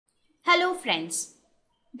friends,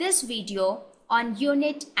 this video on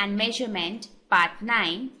Unit and Measurement Part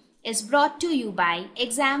 9 is brought to you by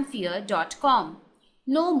examfear.com.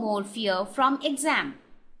 No more fear from exam.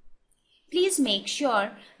 Please make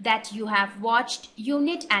sure that you have watched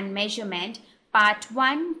Unit and Measurement Part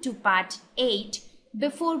 1 to Part 8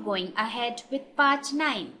 before going ahead with Part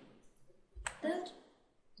 9. The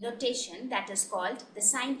notation that is called the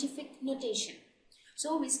scientific notation.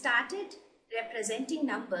 So we started representing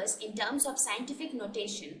numbers in terms of scientific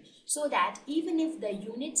notation so that even if the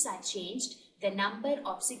units are changed, the number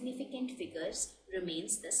of significant figures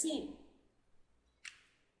remains the same.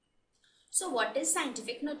 So what is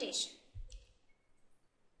scientific notation?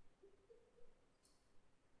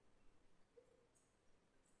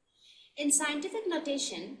 In scientific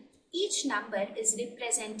notation, each number is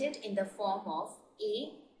represented in the form of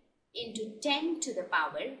a into 10 to the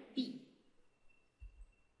power b,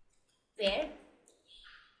 where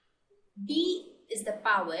b is the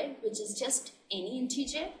power, which is just any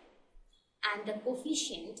integer, and the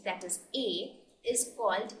coefficient, that is a, is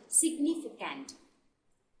called significand.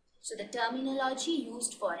 So the terminology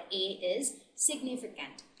used for a is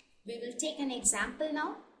significand. We will take an example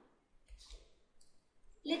now.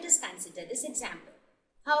 Let us consider this example.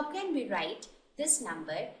 How can we write this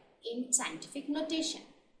number in scientific notation?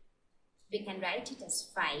 We can write it as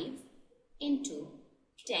 5 into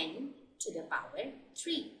 10 to the power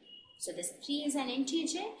 3. So this 3 is an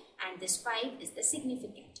integer and this 5 is the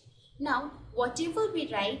significand. Now, whatever we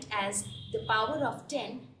write as the power of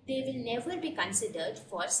 10, they will never be considered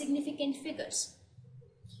for significant figures.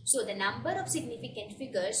 So the number of significant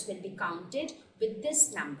figures will be counted with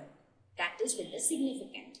this number, that is with the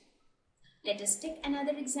significand. Let us take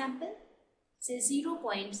another example. Say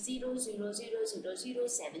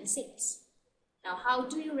 0.00000076. Now how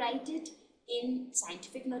do you write it in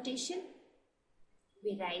scientific notation?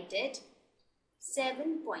 We write it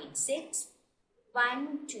 7.6,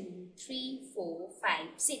 1, 2, 3, 4, 5,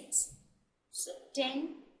 6. So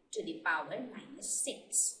 10 to the power minus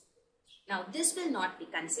 6. Now this will not be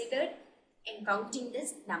considered in counting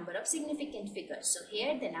this number of significant figures. So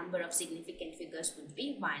here the number of significant figures would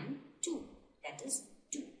be 1, 2. That is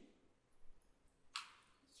 2.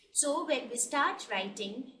 So when we start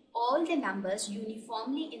writing all the numbers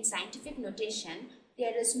uniformly in scientific notation,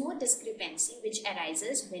 there is no discrepancy which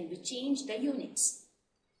arises when we change the units.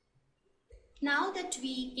 Now that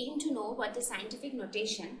we came to know what is scientific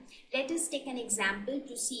notation, let us take an example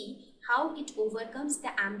to see how it overcomes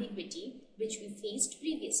the ambiguity which we faced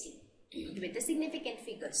previously with the significant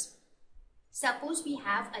figures. Suppose we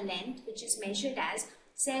have a length which is measured as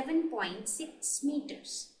 7.6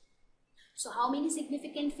 meters. So how many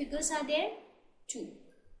significant figures are there? 2.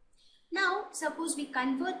 Now suppose we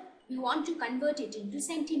want to convert it into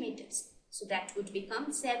centimeters. So that would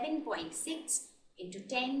become 7.6 into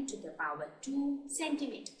 10 to the power 2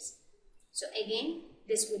 centimeters. So again,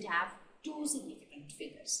 this would have 2 significant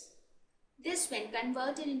figures. This, when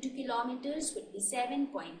converted into kilometers, would be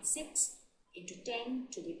 7.6 into 10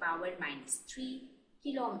 to the power minus 3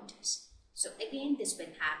 kilometers. So again, this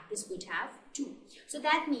would have 2. So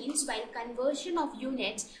that means while conversion of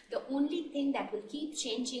units, the only thing that will keep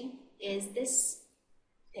changing is this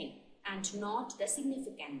thing and not the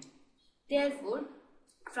significand. Therefore,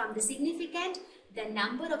 from the significand, the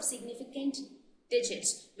number of significant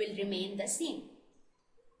digits will remain the same.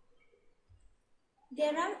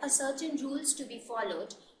 There are certain rules to be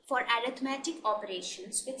followed for arithmetic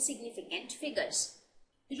operations with significant figures.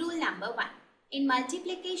 Rule number 1. In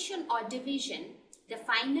multiplication or division, the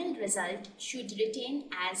final result should retain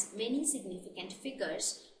as many significant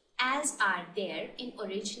figures as are there in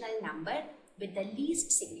original number with the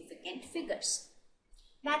least significant figures.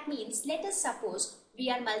 That means, let us suppose we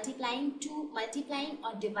are multiplying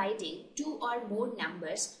or dividing 2 or more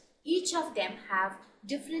numbers. Each of them have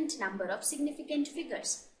different number of significant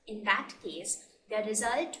figures. In that case, the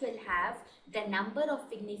result will have the number of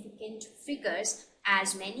significant figures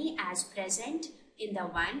as many as present in the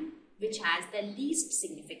one which has the least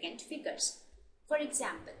significant figures. For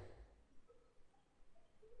example,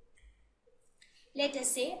 let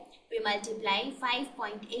us say we multiply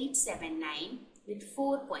 5.879 with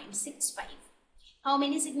 4.65. How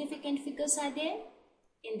many significant figures are there?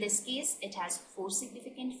 In this case, it has 4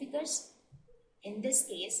 significant figures. In this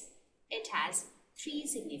case, it has 3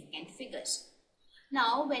 significant figures.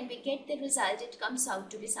 Now, when we get the result, it comes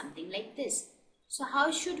out to be something like this. So,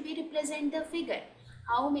 how should we represent the figure?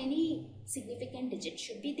 How many significant digits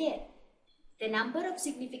should be there? The number of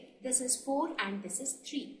significant, this is 4 and this is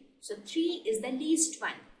 3. So, 3 is the least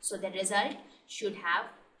one. So, the result should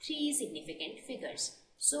have 3 significant figures.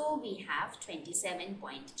 So we have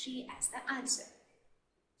 27.3 as the answer.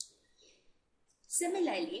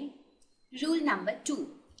 Similarly, rule number 2,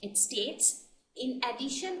 it states, in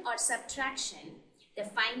addition or subtraction, the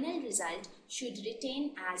final result should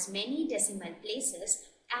retain as many decimal places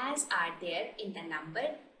as are there in the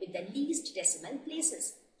number with the least decimal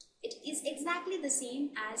places. It is exactly the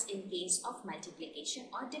same as in case of multiplication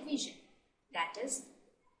or division. That is,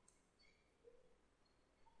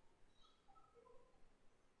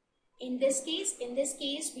 in this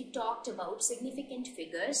case we talked about significant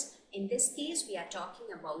figures. In this case we are talking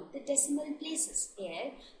about the decimal places.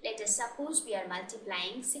 Here, let us suppose we are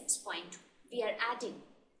multiplying we are adding.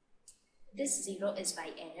 This 0 is by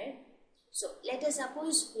error. So let us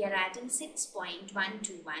suppose we are adding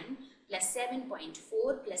 6.121 plus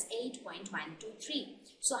 7.4 plus 8.123.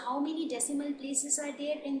 So how many decimal places are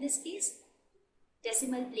there in this case?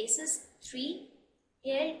 Decimal places 3.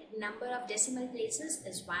 Here number of decimal places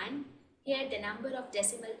is 1. Here the number of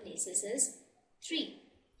decimal places is 3.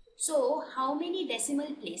 So how many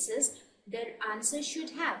decimal places the answer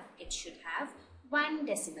should have? It should have 1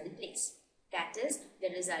 decimal place. That is, the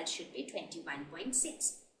result should be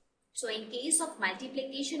 21.6. So in case of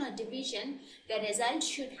multiplication or division, the result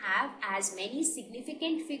should have as many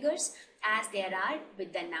significant figures as there are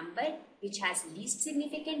with the number which has least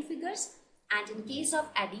significant figures. And in case of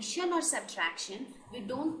addition or subtraction, we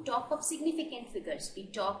don't talk of significant figures. We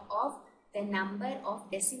talk of the number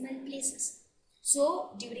of decimal places.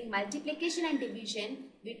 So during multiplication and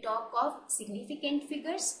division, we talk of significant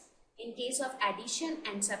figures. In case of addition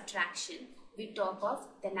and subtraction, we talk of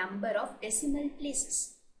the number of decimal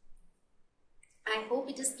places. I hope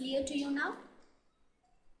it is clear to you now.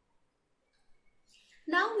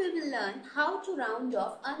 Now we will learn how to round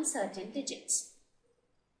off uncertain digits.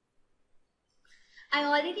 I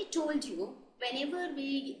already told you, whenever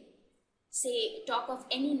we talk of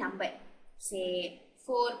any number, say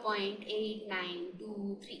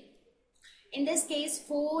 4.8923. In this case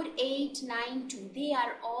 4892, they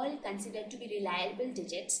are all considered to be reliable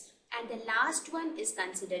digits, and the last one is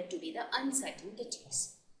considered to be the uncertain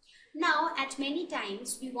digits. Now at many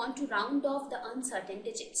times we want to round off the uncertain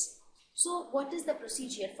digits. So what is the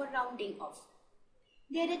procedure for rounding off?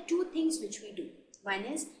 There are two things which we do. One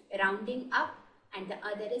is rounding up and the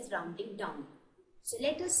other is rounding down. So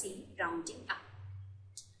let us see rounding up.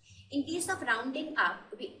 In case of rounding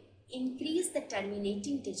up, we increase the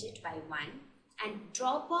terminating digit by 1 and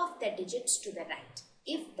drop off the digits to the right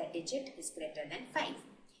if the digit is greater than 5.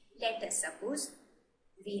 Let us suppose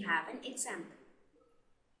we have an example.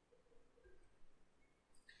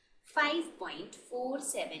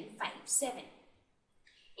 5.4757.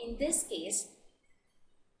 In this case,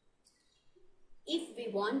 if we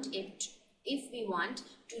want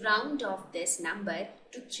to round off this number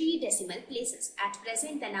to 3 decimal places. At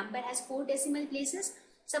present the number has 4 decimal places.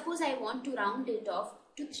 Suppose I want to round it off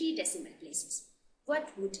to 3 decimal places.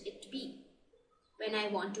 What would it be? When I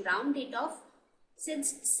want to round it off,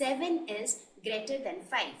 since 7 is greater than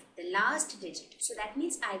 5, the last digit, so that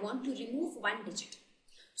means I want to remove 1 digit.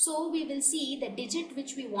 So we will see the digit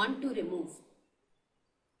which we want to remove.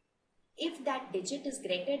 If that digit is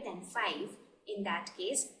greater than 5, in that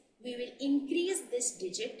case, we will increase this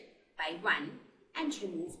digit by 1 and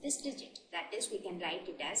remove this digit. That is, we can write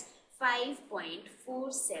it as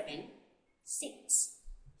 5.476.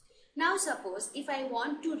 Now suppose if I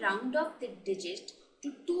want to round off the digit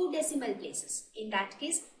to 2 decimal places. In that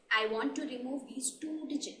case, I want to remove these 2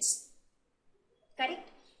 digits.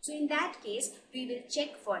 Correct? So in that case, we will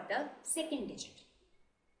check for the second digit.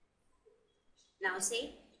 Now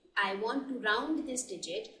say, I want to round this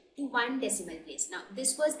digit to 1 decimal place. Now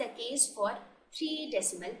this was the case for 3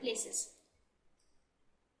 decimal places.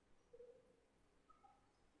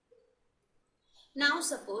 Now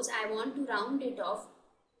suppose I want to round it off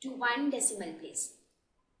to 1 decimal place.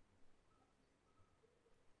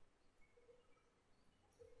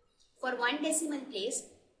 For 1 decimal place,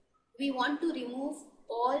 we want to remove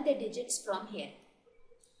all the digits from here.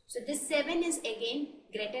 So this 7 is again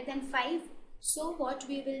greater than 5. So what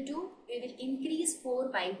we will do? We will increase 4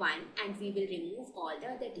 by 1 and we will remove all the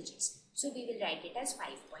other digits. So we will write it as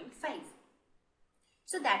 5.5.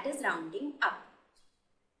 So that is rounding up.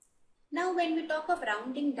 Now when we talk of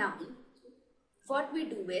rounding down, what we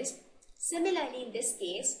do is, similarly in this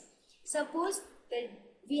case, suppose that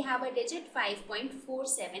we have a digit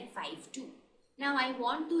 5.4752. Now I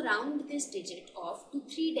want to round this digit off to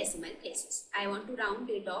 3 decimal places. I want to round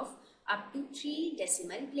it off up to 3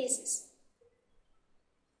 decimal places.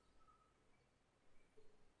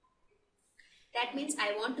 That means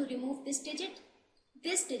I want to remove this digit.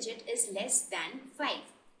 This digit is less than 5.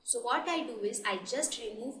 So what I do is I just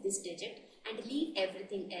remove this digit and leave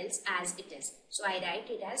everything else as it is. So I write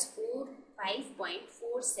it as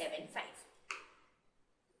 5.475.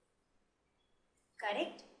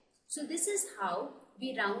 Correct? So this is how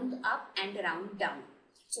we round up and round down.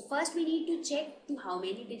 So first we need to check to how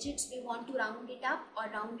many digits we want to round it up or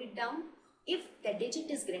round it down. If the digit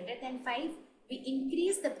is greater than 5, we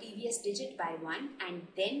increase the previous digit by 1 and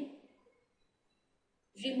then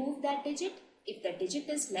remove that digit. If the digit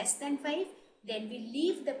is less than 5, then we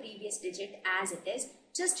leave the previous digit as it is,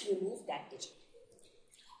 just remove that digit.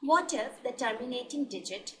 What if the terminating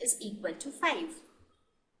digit is equal to 5?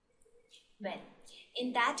 Well,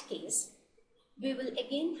 in that case, we will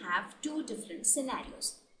again have two different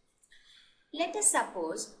scenarios. Let us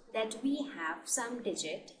suppose that we have some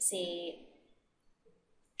digit, say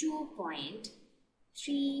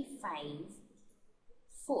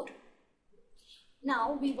 2.354.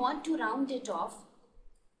 Now we want to round it off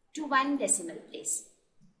to one decimal place.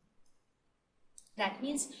 That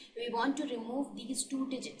means we want to remove these two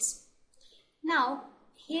digits. Now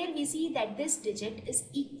here we see that this digit is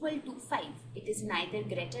equal to 5. It is neither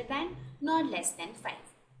greater than nor less than 5.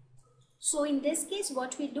 So in this case,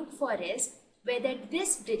 what we look for is whether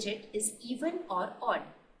this digit is even or odd.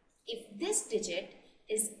 If this digit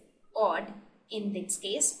is odd, in this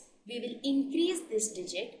case, we will increase this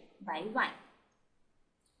digit by 1.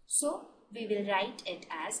 So we will write it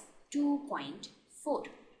as 2.4.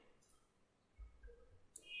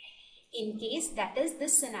 In case that is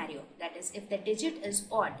this scenario, that is if the digit is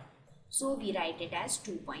odd, so we write it as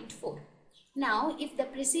 2.4. Now if the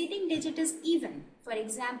preceding digit is even, for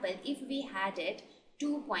example, if we had it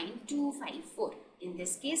 2.254, in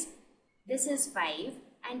this case this is 5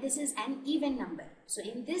 and this is an even number. So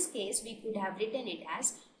in this case we could have written it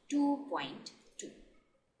as 2.2.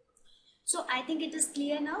 So I think it is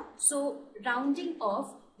clear now. So rounding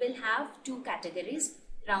off will have two categories,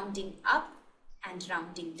 rounding up and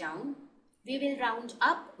rounding down. We will round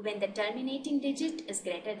up when the terminating digit is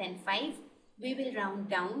greater than 5. We will round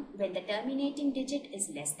down when the terminating digit is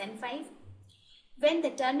less than 5. When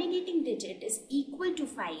the terminating digit is equal to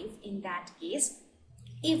 5, in that case,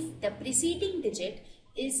 if the preceding digit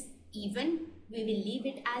is even, we will leave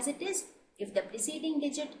it as it is. If the preceding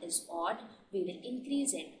digit is odd, we will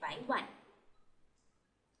increase it by 1.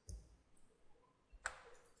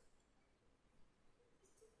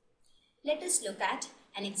 Let us look at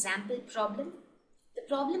an example problem. The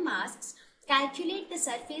problem asks, calculate the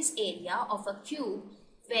surface area of a cube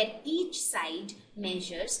where each side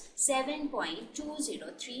measures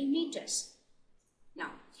 7.203 meters.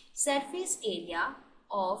 Now, surface area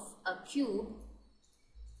of a cube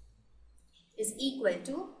is equal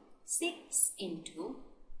to 6 into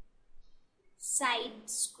side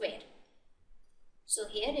square. So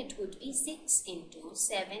here it would be 6 into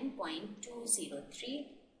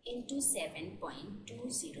 7.203 into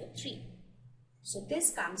 7.203. So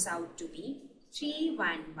this comes out to be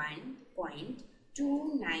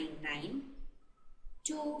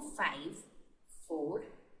 311.299.254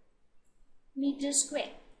 meters square.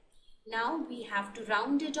 Now we have to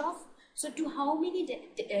round it off. So to how many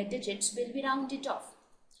digits will we round it off?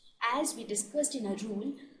 As we discussed in a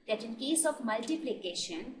rule that in case of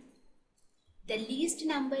multiplication, the least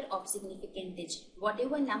number of significant digit,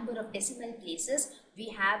 whatever number of decimal places we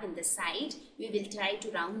have in the side, we will try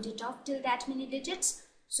to round it off till that many digits.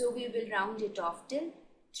 So we will round it off till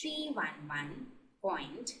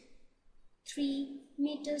 311.3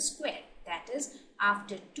 meters square. That is,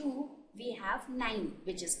 after 2 we have 9,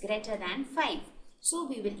 which is greater than 5. So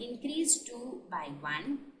we will increase 2 by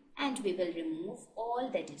 1 and we will remove all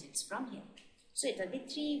the digits from here. So it will be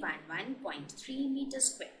 311.3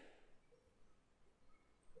 meters square.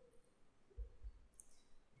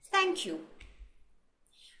 Thank you.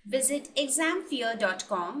 Visit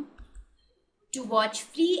examfear.com to watch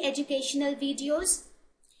free educational videos,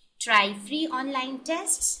 try free online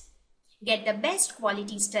tests, get the best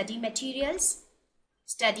quality study materials,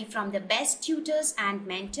 study from the best tutors and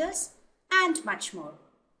mentors, and much more.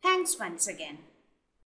 Thanks once again.